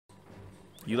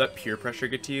You let peer pressure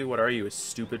get to you? What are you, a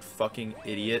stupid fucking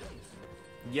idiot?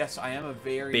 Yes, I am a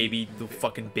very... The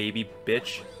fucking baby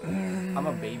bitch. I'm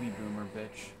a baby boomer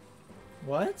bitch.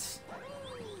 What?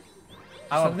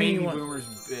 I'm a baby boomer's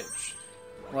bitch.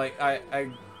 Like, I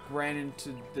ran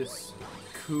into this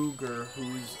cougar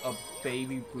who's a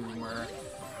baby boomer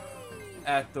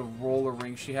at the roller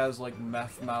rink. She has, like,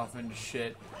 meth mouth and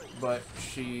shit, but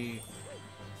she...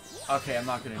 Okay, I'm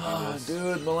not gonna do this.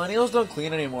 Dude, millennials don't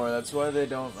clean anymore. That's why they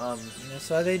don't, That's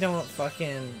why they don't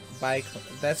fucking buy...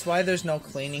 That's why there's no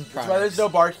cleaning products. That's why there's no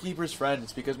barkeeper's friend.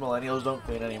 It's because millennials don't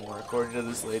clean anymore, according to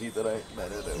this lady that I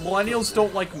met at it. Millennials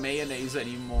don't like mayonnaise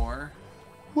anymore.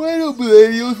 Why don't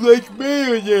millennials like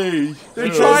mayonnaise? They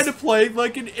try to play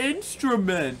like an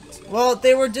instrument. Well,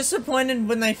 they were disappointed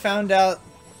when they found out,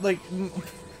 like,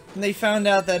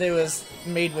 that it was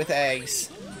made with eggs.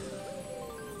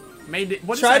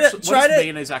 What is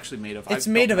mayonnaise actually made of? It's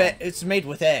made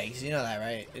with eggs. You know that,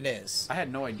 right? It is. I had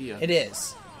no idea. It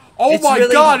is. Oh my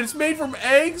god! It's made from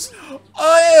eggs. Ew!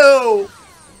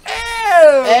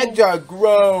 Ew! Eggs are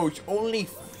gross. Only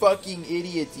fucking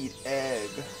idiots eat egg.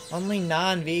 Only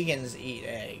non-vegans eat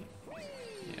egg.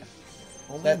 Yeah.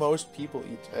 Only most people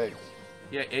eat eggs.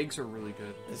 Yeah, eggs are really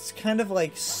good. It's kind of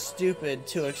like stupid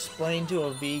to explain to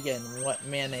a vegan what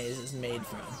mayonnaise is made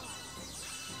from.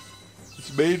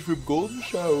 It's made from golden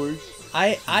showers.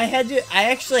 I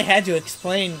actually had to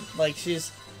explain, like,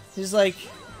 she's like...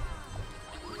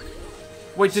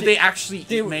 Wait, did they actually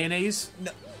eat mayonnaise? No,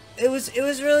 it was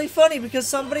really funny because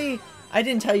somebody... I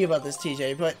didn't tell you about this,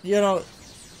 TJ, but, you know,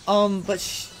 but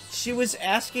she was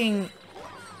asking...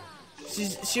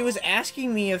 She was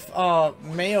asking me if,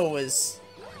 mayo was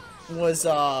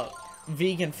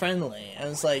vegan friendly. I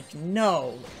was like,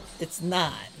 no, it's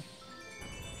not.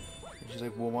 She's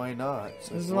like, well, why not?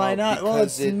 Like, why not? Well,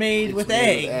 it's made with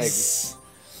eggs.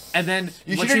 And then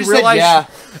when she realized, yeah.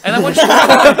 And then when she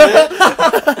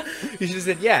realized, you should have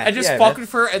said yeah. And just fucked with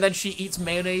her, and then she eats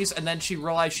mayonnaise, and then she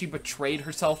realized she betrayed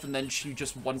herself, and then she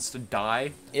just wants to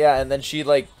die. Yeah, and then she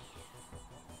like.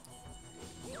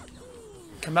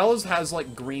 Camilla's has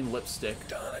like green lipstick.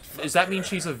 Does that mean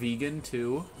she's a vegan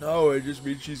too? No, it just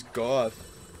means she's goth.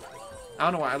 I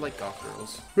don't know why I like goth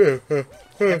girls.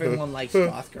 Everyone likes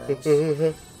goth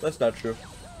girls. That's not true.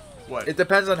 What? It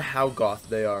depends on how goth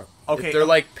they are. Okay, if they're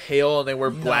like pale and they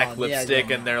wear black lipstick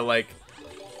yeah. and they're like,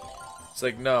 it's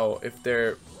like no. If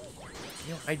they're,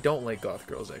 you know, I don't like goth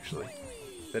girls actually.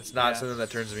 That's not something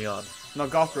that turns me on. No,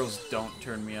 goth girls don't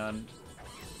turn me on.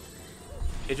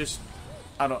 It just,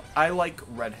 I don't. I like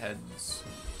redheads,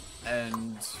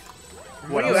 and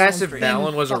when you asked if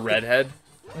Malin was a redhead.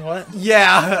 What?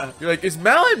 Yeah. You're like, is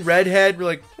Malin redhead? We're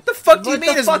like, what the fuck do you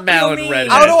mean is Malin redhead?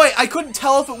 I don't know. I couldn't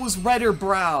tell if it was red or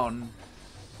brown.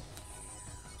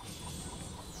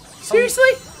 Seriously?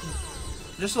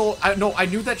 Just a little, I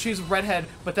knew that she's a redhead,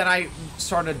 but then I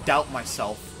started to doubt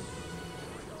myself.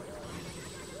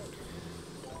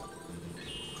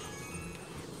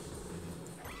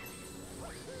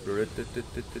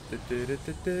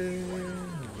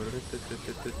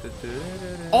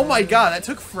 Oh my god, that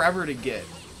took forever to get.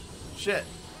 Shit.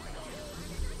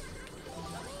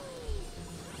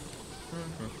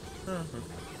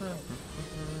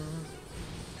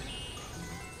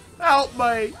 Help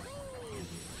me!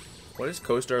 What does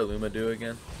Co-Star Luma do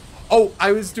again? Oh,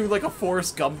 I was doing like a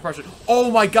Forrest Gump impression. Oh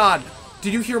my god!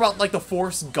 Did you hear about like the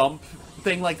Forrest Gump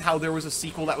thing? Like how there was a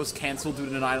sequel that was canceled due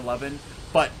to 9/11,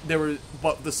 but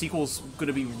the sequel's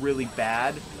gonna be really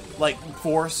bad. Like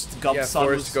Forrest Gump's son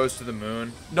Forrest goes to the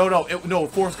moon. No,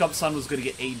 Forrest Gump's son was gonna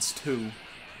get AIDS too.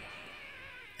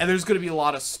 And there's gonna be a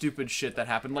lot of stupid shit that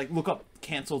happened. Like look up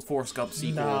canceled Forrest Gump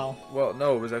sequel. No. Well,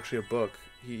 no, it was actually a book.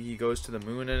 He goes to the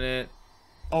moon in it.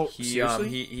 Oh, seriously?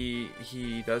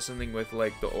 He does something with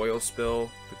like the oil spill,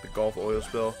 like the Gulf oil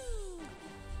spill.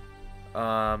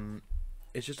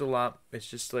 It's just a lot. It's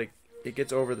just like it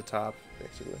gets over the top,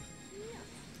 basically.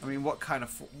 I mean, what kind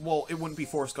of... Well, it wouldn't be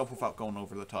Forrest Gump without going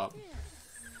over the top.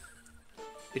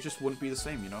 It just wouldn't be the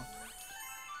same, you know?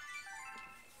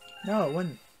 No, it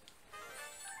wouldn't.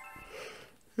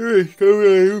 Hey,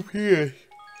 come penis.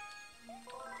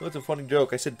 That's a funny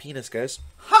joke. I said penis, guys.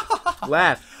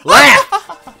 Laugh. Laugh!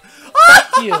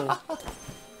 Fuck you.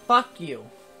 Fuck you.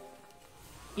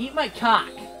 Eat my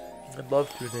cock. I'd love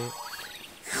to, Nate.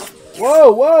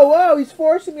 Whoa, whoa, whoa! He's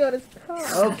forcing me on his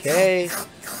cock. Okay.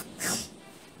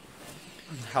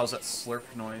 How's that slurp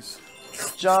noise?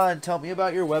 John, tell me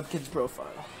about your Webkinz profile.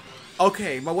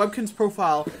 Okay, my Webkinz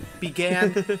profile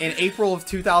began in April of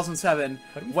 2007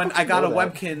 when I got a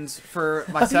Webkinz for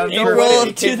my 7th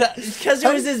birthday. Because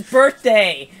it was his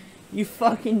birthday. You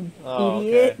fucking idiot.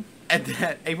 Okay. And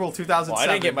then April 2007. Well, I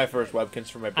didn't get my first webkins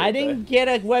for my birthday. I didn't get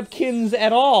a Webkins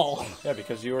at all. Yeah,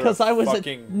 because you were Because I was a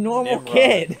fucking normal Nimrod.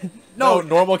 kid. No,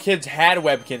 normal kids had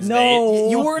webkins. No.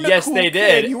 Nate. You weren't a Yes, cool they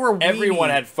kid. did. You were a Everyone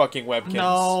weenie. had fucking webkins.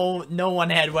 No, no one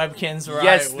had Webkins. Where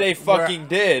Yes, I, they fucking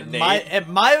did, Nate. At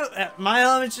my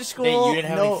elementary school. Nate, you didn't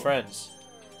have no, any friends.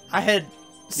 I had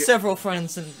several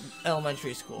friends in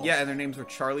elementary school. Yeah, and their names were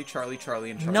Charlie, Charlie,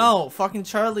 Charlie, and Charlie. No, fucking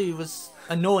Charlie was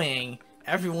annoying.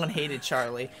 Everyone hated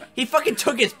Charlie. He fucking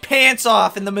took his pants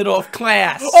off in the middle of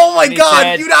class. Oh my And he god,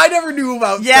 said- dude, I never knew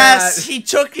about Yes, that. he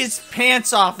took his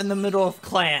pants off in the middle of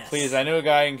class. Please, I knew a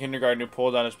guy in kindergarten who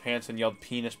pulled down his pants and yelled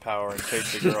penis power and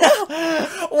chased a girl.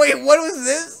 Wait, what was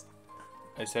this?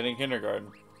 I said in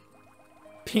kindergarten.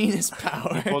 Penis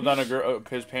power. He pulled down a girl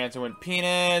his pants and went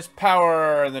penis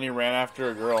power, and then he ran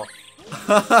after a girl.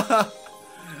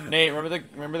 Nate,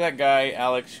 remember that guy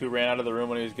Alex who ran out of the room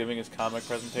when he was giving his comic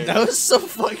presentation? That was so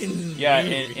fucking. Yeah.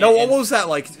 weird. No, what was that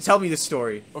like? Tell me the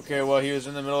story. Okay, well, he was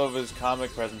in the middle of his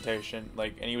comic presentation,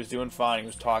 like, and he was doing fine. He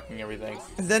was talking everything,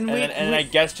 And then and I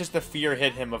guess just the fear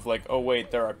hit him of like, oh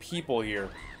wait, there are people here.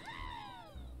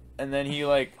 And then he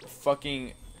like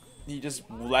fucking, he just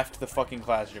left the fucking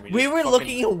classroom. He we just were fucking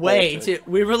looking away. bolted.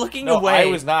 We were looking No, away. I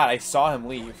was not. I saw him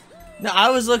leave, No, I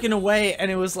was looking away, and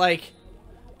it was like,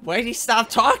 why did he stop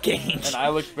talking? and I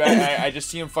looked back. I just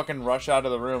see him fucking rush out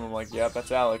of the room. I'm like, yep,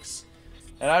 that's Alex.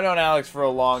 And I've known Alex for a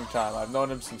long time. I've known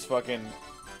him since fucking.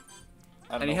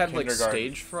 I don't And know, he had like kindergarten.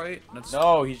 stage fright? That's...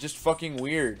 No, he's just fucking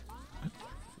weird.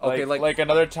 Okay, like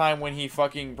another time when he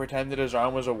fucking pretended his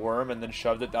arm was a worm and then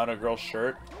shoved it down a girl's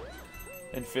shirt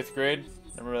in 5th grade.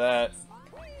 Remember that?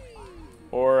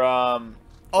 Or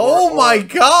Oh my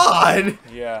god!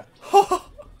 yeah.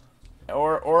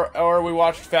 Or we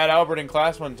watched Fat Albert in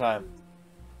class one time.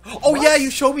 Oh yeah, you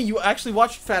showed me. You actually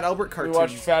watched Fat Albert We cartoons.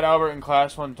 watched Fat Albert in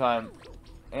class one time,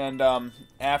 and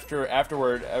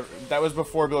afterward, that was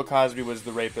before Bill Cosby was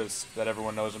the rapist that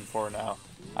everyone knows him for now.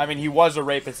 I mean, he was a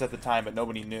rapist at the time, but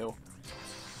nobody knew.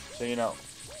 So you know,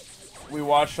 we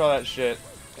watched all that shit,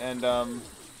 and yeah,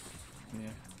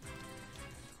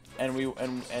 and we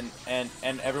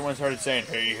and everyone started saying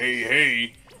hey hey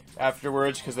hey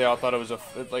afterwards because they all thought it was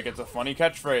it's a funny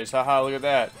catchphrase. Haha, look at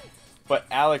that. But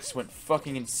Alex went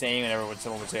fucking insane whenever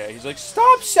someone would say it. He's like,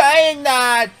 stop saying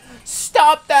that!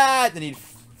 Stop that! Then he'd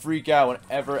freak out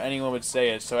whenever anyone would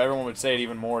say it. So everyone would say it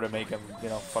even more to make him, you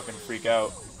know, fucking freak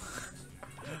out.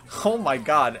 Oh my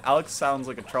god, Alex sounds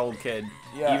like a troubled kid.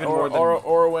 Yeah, Even or,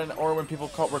 more than... or when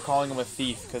people were calling him a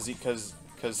thief because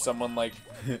someone like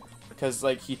because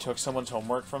like he took someone's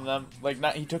homework from them. Like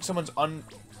not he took someone's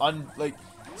like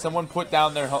someone put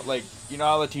down their like you know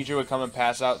how the teacher would come and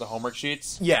pass out the homework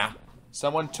sheets. Yeah.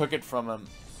 Someone took it from him.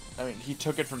 I mean, he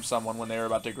took it from someone when they were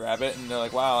about to grab it, and they're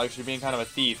like, wow, Alex, you're being kind of a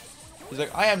thief. He's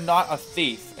like, I am not a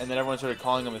thief. And then everyone started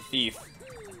calling him a thief.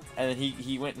 And then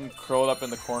he went and curled up in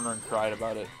the corner and cried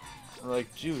about it. We're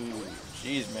like, dude,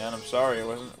 jeez, man, I'm sorry.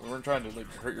 We weren't trying to, like,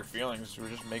 hurt your feelings. We were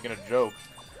just making a joke.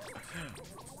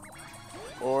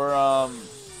 Or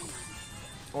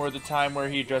the time where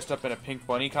he dressed up in a pink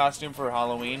bunny costume for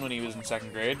Halloween when he was in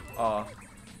 2nd grade.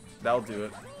 That'll do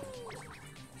it.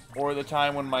 Or the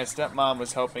time when my stepmom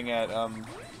was helping at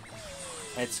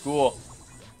school,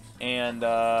 and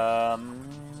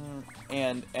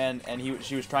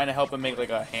she was trying to help him make like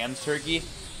a ham turkey,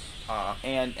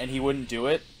 and he wouldn't do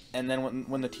it. And then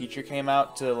when the teacher came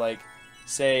out to like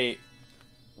say,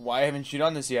 why haven't you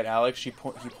done this yet, Alex? He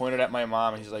pointed at my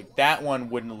mom, and he's like, that one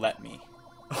wouldn't let me.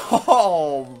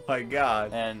 Oh my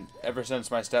god. And ever since,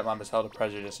 my stepmom has held a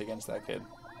prejudice against that kid.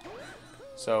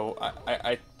 So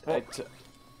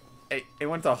It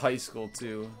went to high school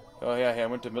too. Oh yeah, I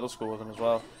went to middle school with him as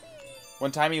well.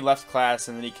 One time he left class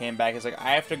and then he came back. He's like,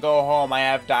 I have to go home. I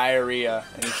have diarrhea.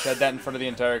 And he said that in front of the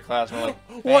entire class. And we're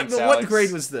like, thanks, what Alex.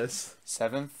 grade was this?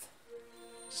 7th?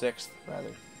 6th, rather.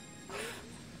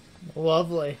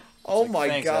 Lovely. Oh Like, my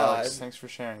thanks, god. Alex. Thanks for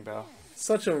sharing, pal.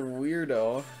 Such a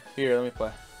weirdo. Here, let me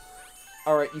play.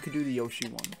 Alright, you could do the Yoshi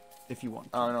one. If you want.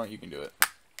 Oh, no, you can do it.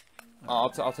 I'll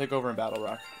take over in Battle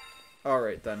Rock.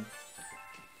 Alright then.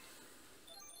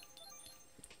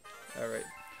 Alright.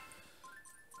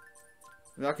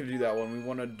 We're not gonna do that one. We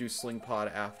want to do Sling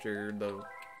Pod after the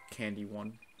candy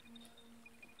one.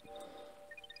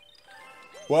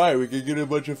 Why? We could get a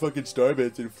bunch of fucking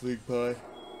Starbits in Fleek Pie.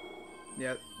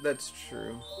 Yeah, that's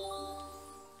true.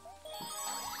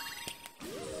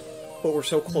 But we're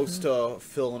so close to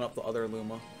filling up the other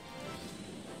Luma.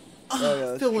 Oh, yeah,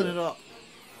 that's Filling true. it up.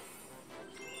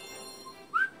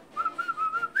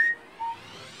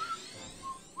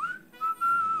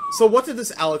 So what did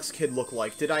this Alex kid look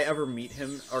like? Did I ever meet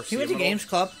him or see He went him to at all? Games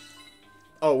Club.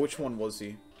 Oh, which one was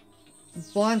he?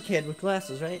 blonde kid with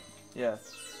glasses, right? Yeah.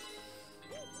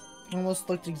 Almost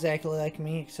looked exactly like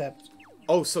me, except...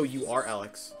 Oh, so you are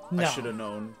Alex. No. I should have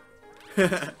known.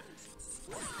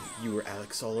 You were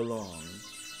Alex all along.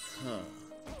 Huh.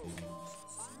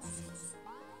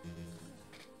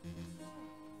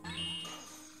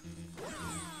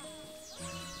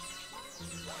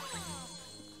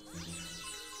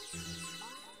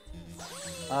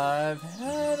 I've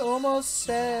had almost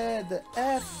said the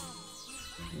F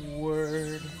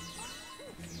word.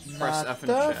 Press Not F in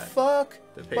the chat fuck,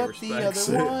 to pay but the respects.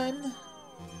 other one.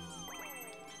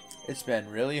 It's been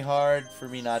really hard for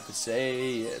me not to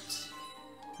say it.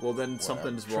 Well, then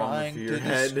something's wrong Trying with your to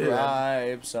head.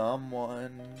 describe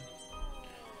someone.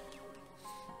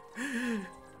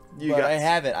 You But got... I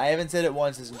haven't. I haven't said it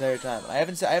once this entire time. I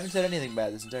haven't said anything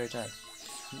bad this entire time.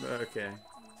 Okay.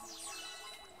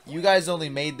 You guys only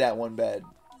made that one bad.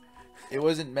 It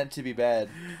wasn't meant to be bad.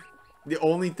 The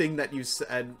only thing that you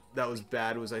said that was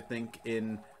bad was, I think,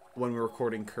 in when we were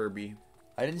recording Kirby.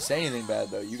 I didn't say anything bad,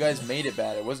 though. You guys made it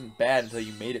bad. It wasn't bad until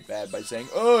you made it bad by saying,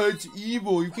 "Oh, it's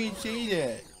evil. You can't say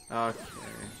that." Okay.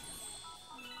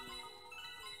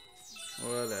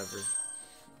 Whatever.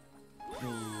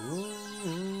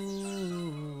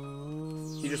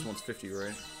 He just wants 50,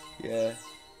 right? Yeah.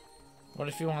 What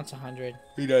if he wants 100?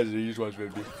 He doesn't. He just wants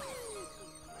 50.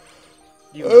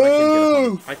 Even though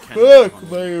Oh, I can get 100.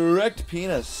 fuck! My erect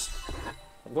penis.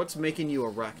 What's making you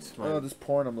erect? Oh, this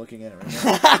porn I'm looking at right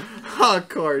now. Of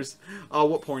course.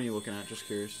 What porn are you looking at? Just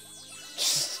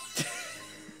curious.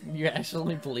 You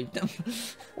actually believed him?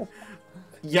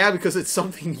 Yeah, because it's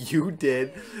something you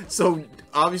did. So,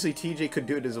 obviously TJ could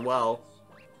do it as well.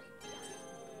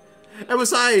 And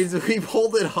besides, we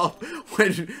pulled it up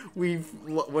when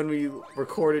we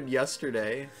recorded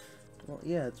yesterday. Well,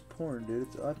 yeah, it's porn, dude.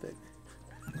 It's epic.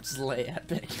 It's lay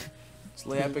epic. It's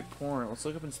lay epic porn. Let's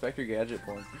look up Inspector Gadget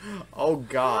porn. Oh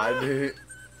god.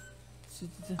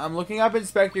 I'm looking up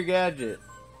Inspector Gadget.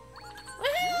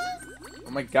 Oh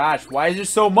my gosh, why is there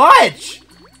so much?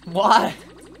 Why?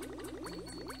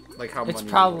 Like how It's money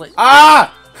probably...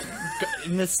 Ah!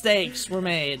 Mistakes were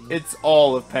made. It's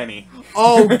all of Penny.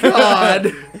 Oh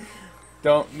god.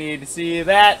 Don't need to see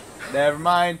that. Never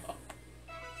mind.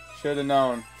 Should have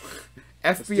known.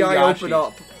 FBI Yashi. open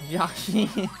up.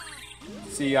 Yashi.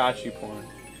 See Yashi porn.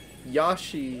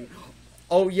 Yashi.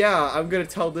 Oh yeah, I'm gonna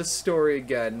tell this story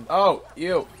again. Oh,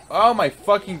 you. Oh my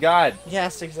fucking god.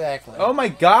 Yes, exactly. Oh my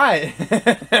god.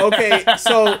 Okay,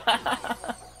 so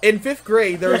in 5th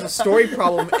grade, there was a story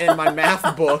problem in my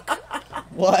math book.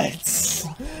 What?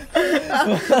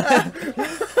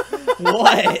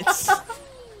 What?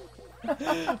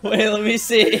 Wait, let me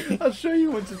see. I'll show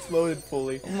you once it's loaded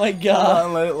fully. Oh my Hold god.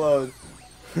 on, let it load.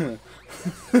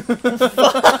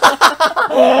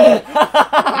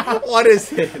 What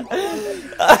is it?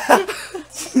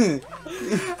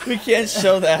 We can't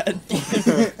show that.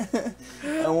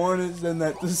 I want to send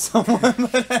that to someone,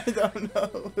 but I don't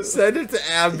know. Send it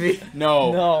to Abby.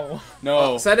 No. No.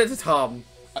 No. Send it to Tom.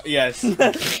 Yes.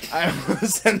 I will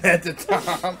send that to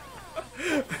Tom.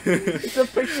 It's a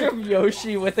picture of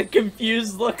Yoshi with a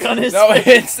confused look on his No,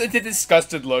 face. it's a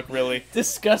disgusted look, really.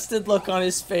 Disgusted look on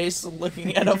his face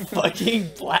looking at a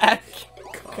fucking black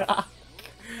cock.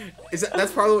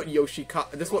 That's probably what Yoshi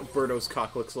cock. That's what Birdo's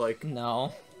cock looks like.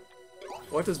 No.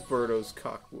 What does Birdo's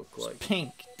cock look like?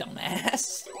 Pink,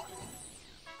 dumbass.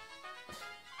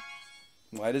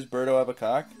 Why does Birdo have a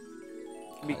cock?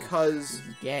 Because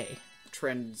Gay.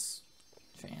 trends.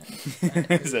 Fan.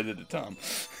 Send it to Tom.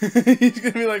 He's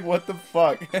gonna be like, what the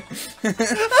fuck?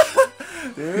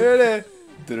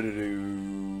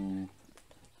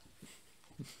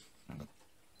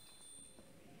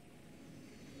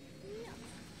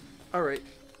 Alright.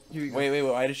 Here you go. Wait,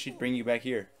 why does she bring you back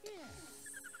here?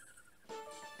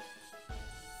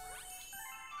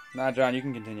 Nah, John, you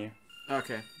can continue.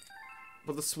 Okay.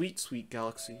 But the sweet, sweet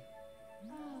galaxy.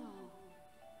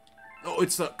 Oh,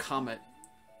 it's the comet.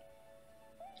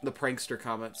 The prankster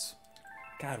comets.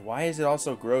 God, why is it all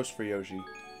so gross for Yoshi?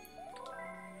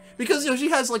 Because Yoshi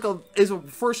has like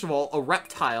first of all, a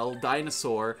reptile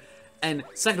dinosaur, and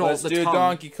second of all, Let's the do tongue.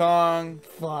 Donkey Kong.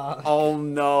 Fuck. Oh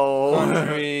no.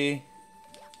 Country.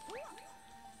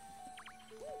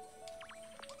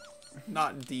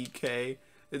 Not DK.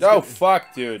 It's Oh good.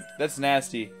 fuck, dude, that's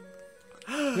nasty.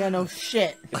 Yeah, no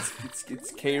shit.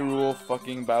 It's K. Rool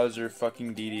fucking Bowser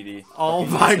fucking DDD. Oh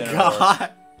Fucking my Incineroar.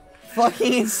 god.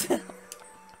 Fucking insane.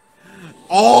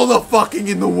 All the fucking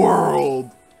in the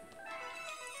world.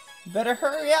 Better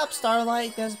hurry up,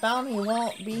 Starlight. This bounty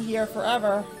won't be here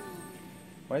forever.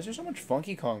 Why is there so much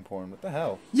Funky Kong porn? What the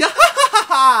hell? Yeah.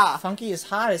 Funky is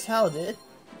hot as hell, dude.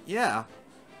 Yeah.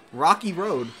 Rocky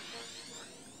Road.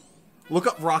 Look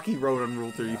up Rocky Road on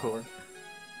Rule 34.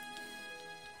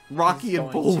 Rocky and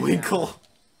Bullwinkle.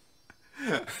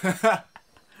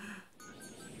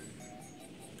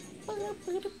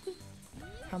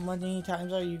 How many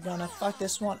times are you gonna fuck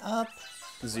this one up?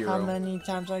 0. How many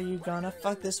times are you gonna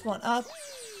fuck this one up?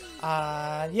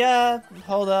 Yeah,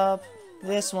 hold up.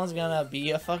 This one's gonna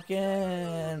be a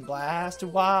fucking blast to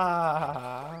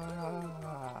watch.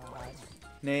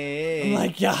 Nay. Oh my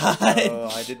god.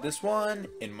 I did this one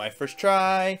in my first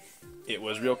try. It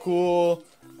was real cool.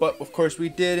 But of course we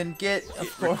didn't get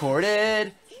it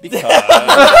recorded because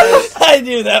I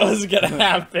knew that was gonna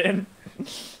happen.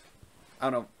 I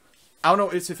don't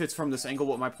know if it's from this angle,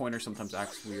 but my pointer sometimes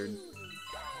acts weird.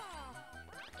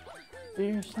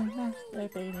 dreaming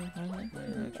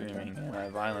and I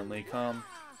violently come.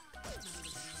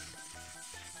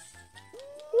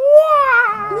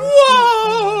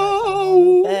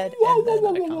 Whoa! Bed, and then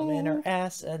I come in her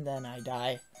ass, and then I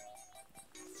die.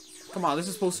 Come on, this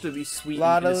is supposed to be sweet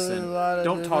and innocent.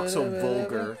 Don't talk so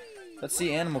vulgar. Let's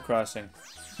see Animal Crossing.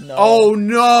 No. Oh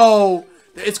no!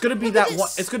 It's gonna be that one.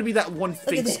 It's gonna be that one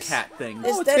Sphinx this. cat thing.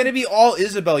 This- Oh, it's gonna be all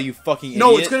Isabel, you fucking idiot.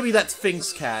 No, it's gonna be that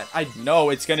Sphinx cat. No,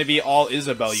 it's gonna be all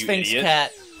Isabel, you Sphinx idiot.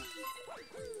 cat.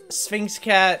 Sphinx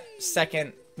cat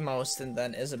second most, and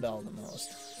then Isabel the most.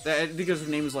 I think her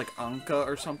name is like Anka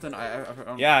or something. I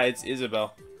don't. Yeah, it's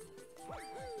Isabel.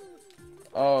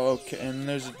 Oh, okay, and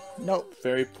there's a Nope.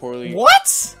 very poorly...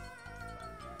 What?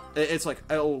 It's like,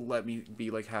 oh, let me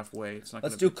be like halfway. It's not.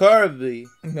 Let's gonna do Kirby.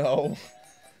 No.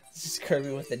 This is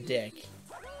Kirby with a dick.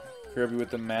 Kirby with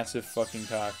the massive fucking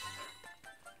cock.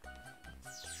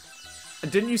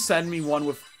 Didn't you send me one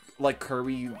with like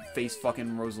Kirby face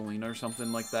fucking Rosalina or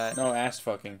something like that? No, ass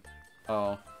fucking.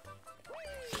 Oh.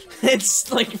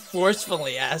 It's like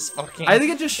forcefully ass fucking. I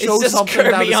think it just It's shows just something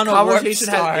Kirby that this on a warp conversation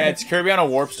star. Yeah, has. it's Kirby on a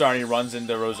warp star and he runs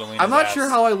into Rosalina's I'm not ass. sure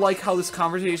how I like how this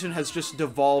conversation has just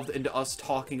devolved into us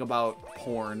talking about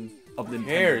porn of Nintendo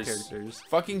Cares. characters.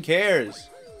 Fucking cares.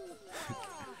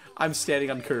 I'm standing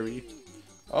on Kirby.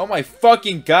 Oh my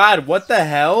fucking god, what the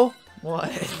hell?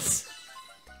 What?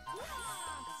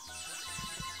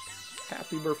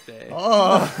 Happy birthday.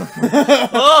 Oh.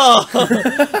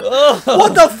 Oh.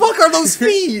 What the fuck are those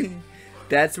feet?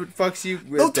 That's what fucks you.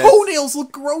 Those toenails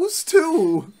look gross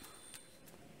too.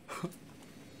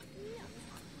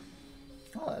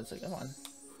 Oh, that's a good one.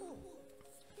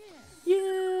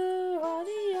 You are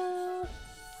the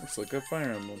Looks like a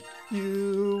Fire Emblem.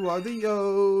 You are the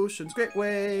ocean's great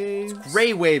waves.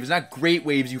 Gray waves, not great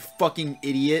waves, you fucking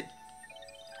idiot.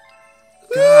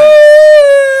 God.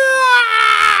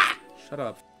 Shut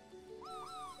up.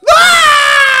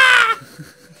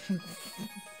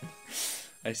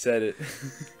 I said it.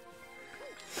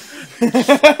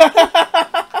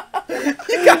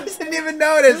 You guys didn't even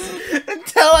notice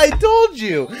until I told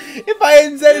you. If I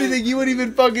hadn't said anything, you wouldn't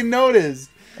even fucking notice.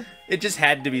 It just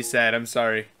had to be said. I'm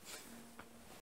sorry.